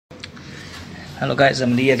Hello guys,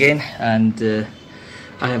 I'm Lee again, and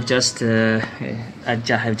I have just done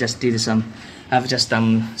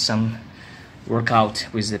some workout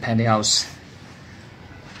with the pantyhose.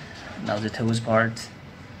 Now the toes part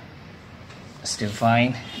still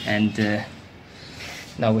fine, and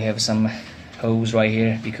now we have some hose right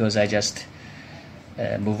here because I just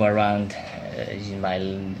move around in my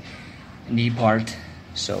knee part,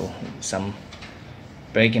 so some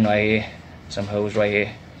breaking right here, some hose right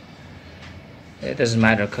here. It doesn't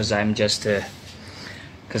matter because I'm just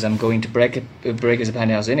because I'm going to break the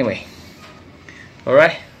pantyhose anyway. All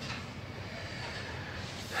right.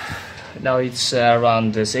 Now it's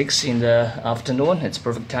around 6 in the afternoon. It's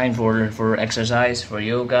perfect time for exercise, for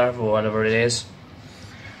yoga, for whatever it is.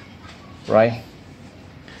 Right.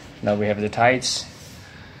 Now we have the tights,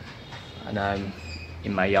 and I'm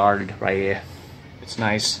in my yard right here. It's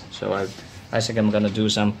nice. So I think I'm gonna do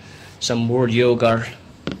some more yoga.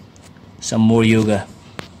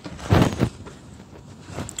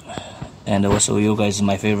 And also yoga is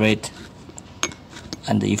my favorite,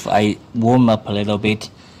 and if I warm up a little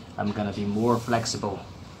bit, I'm gonna be more flexible.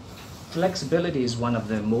 Flexibility is one of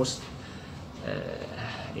the most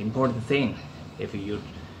important thing if you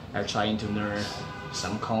are trying to learn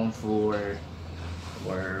some kung fu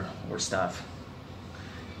or stuff.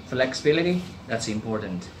 Flexibility, that's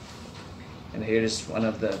important. And here is one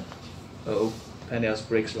of the pantyhose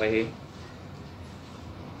bricks right here.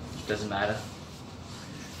 Doesn't matter.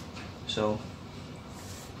 So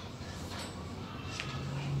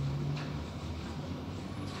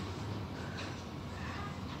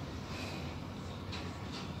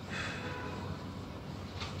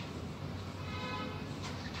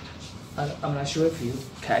I'm not sure if you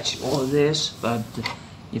catch all of this, but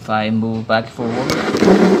if I move back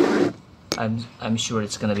forward, I'm sure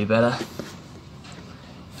it's gonna be better.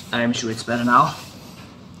 I'm sure it's better now.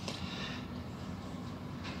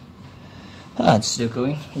 It's still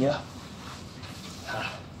going, yeah.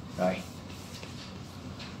 Right.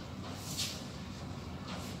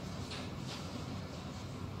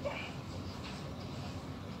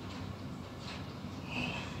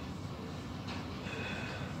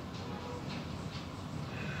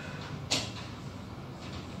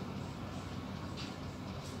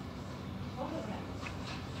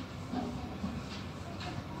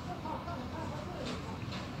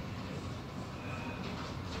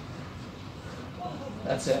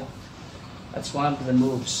 That's it. That's one of the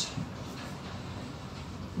moves.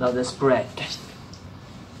 Now the spread.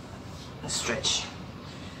 Stretch.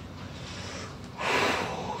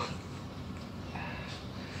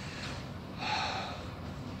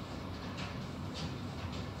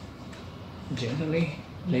 Gently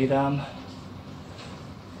lay down.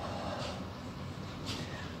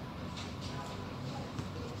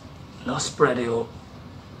 Now spread your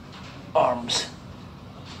arms.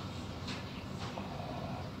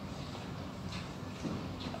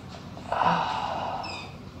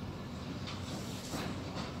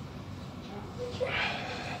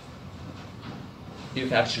 You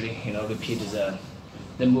can actually, repeat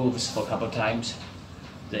the moves for a couple of times.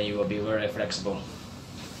 Then you will be very flexible.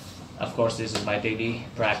 Of course, this is my daily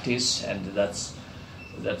practice, and that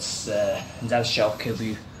shall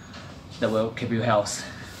will keep you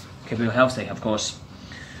healthy, of course.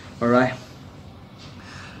 All right.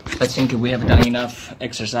 I think we have done enough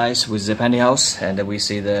exercise with the pantyhose, and we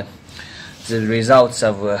see the results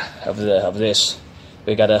of this.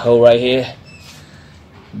 We got a hole right here.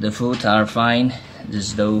 The foot are fine.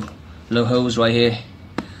 There's no holes right here.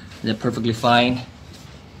 They're perfectly fine.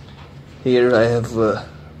 Here I have a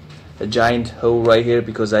giant hole right here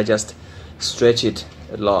because I just stretch it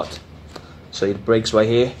a lot, so it breaks right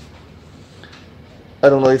here. I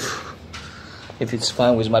don't know if it's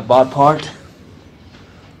fine with my bottom part,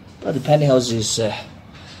 but the pantyhose is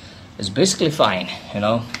basically fine,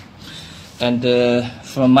 And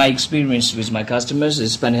from my experience with my customers,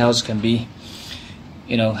 this pantyhose can be,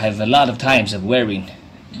 have a lot of times of wearing.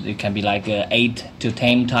 It can be like 8 to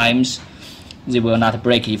 10 times. They will not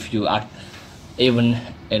break if you act, even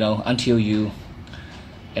until you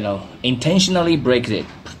intentionally break it.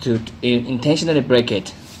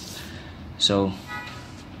 So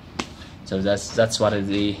that's what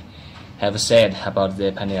they have said about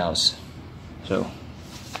the pantyhose. So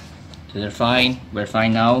they're fine. We're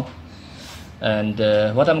fine now. And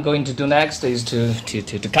what I'm going to do next is to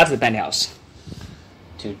cut the pantyhose.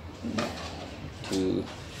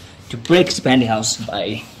 To break the pantyhose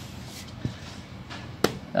by.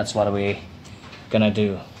 That's what we're gonna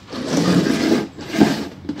do.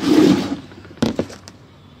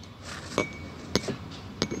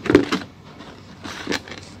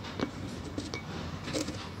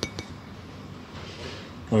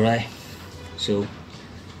 Alright, so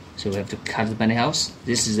we have to cut the pantyhose.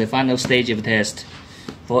 This is the final stage of the test.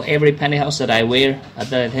 For every pantyhose that I wear at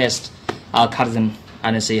the test, I'll cut them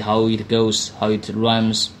and see how it goes, how it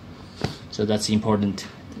runs. So that's important.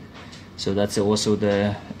 So that's also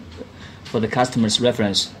for the customer's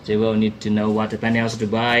reference. They will need to know what the pantyhose to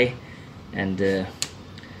buy, and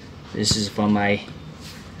this is from my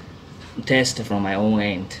test from my own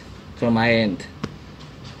end, from my end.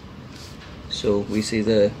 So we see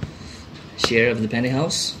the share of the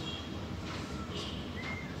pantyhose,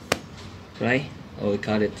 right? Oh, we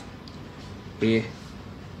cut it here.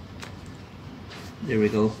 There we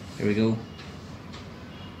go. Here we go.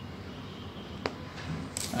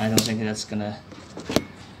 I don't think that's gonna.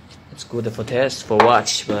 It's good for test, for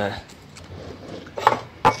watch, but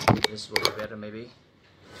this will be better maybe.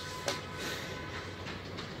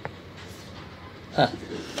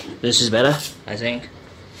 This is better, I think.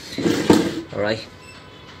 Alright.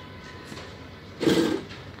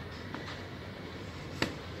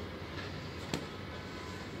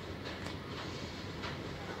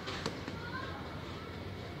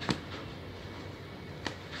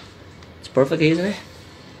 It's perfect, isn't it?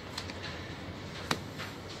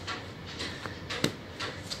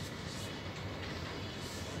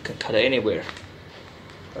 Can cut it anywhere.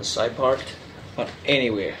 The side part, or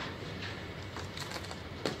anywhere.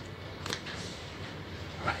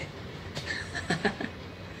 Right.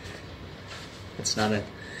 It's not a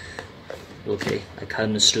okay. I cut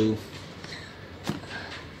them through.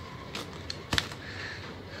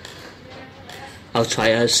 I'll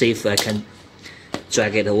try. I'll see if I can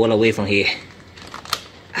drag it all away from here.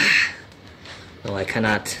 No, I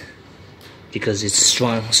cannot because it's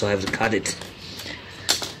strong, so I have to cut it.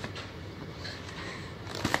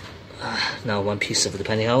 Now one piece of the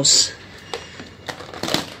pantyhose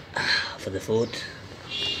for the food.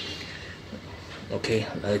 Okay,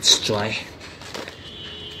 now it's dry.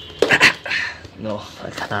 No, I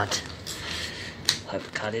cannot. I have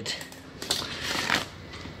to cut it.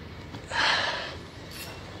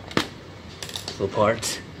 Full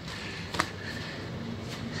part.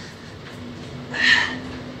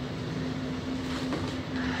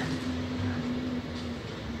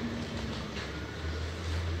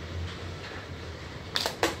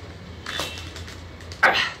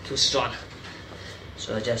 Too strong,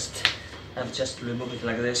 so I've just removed it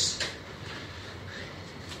like this.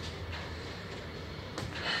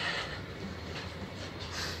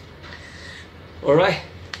 Alright,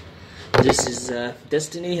 this is the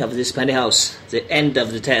destiny of this pantyhose, the end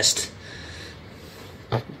of the test.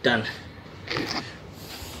 Done.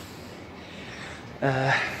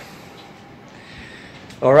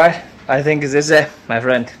 Alright, I think this is it, my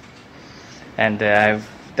friend, and I've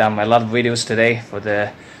done a lot of videos today for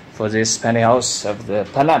this pantyhose of the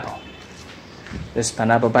pineapple. This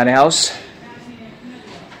pineapple pantyhose,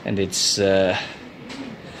 and it's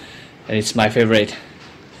my favorite.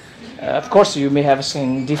 Of course, you may have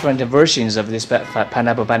seen different versions of this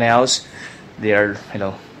pineapple pantyhose. They are,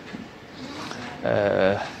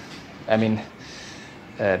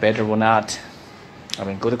 better or not.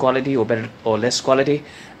 Good quality or better or less quality.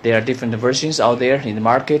 There are different versions out there in the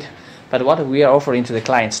market. But what we are offering to the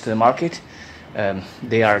clients, to the market,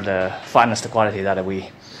 they are the finest quality that we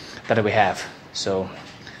have. So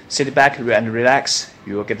sit back and relax.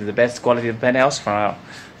 You will get the best quality of pantyhose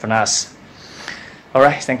from us.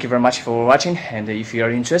 Alright, thank you very much for watching, and if you are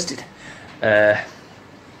interested and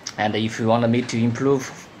if you want me to improve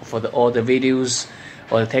for all the videos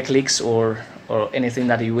or the techniques or anything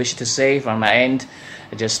that you wish to say from my end,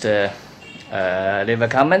 just leave a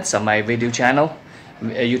comment on my video channel,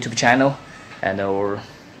 YouTube channel, and or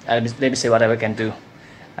let me say whatever I can do,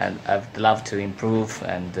 and I'd love to improve,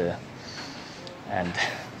 and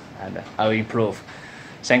I will improve.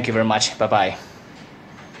 Thank you very much. Bye bye.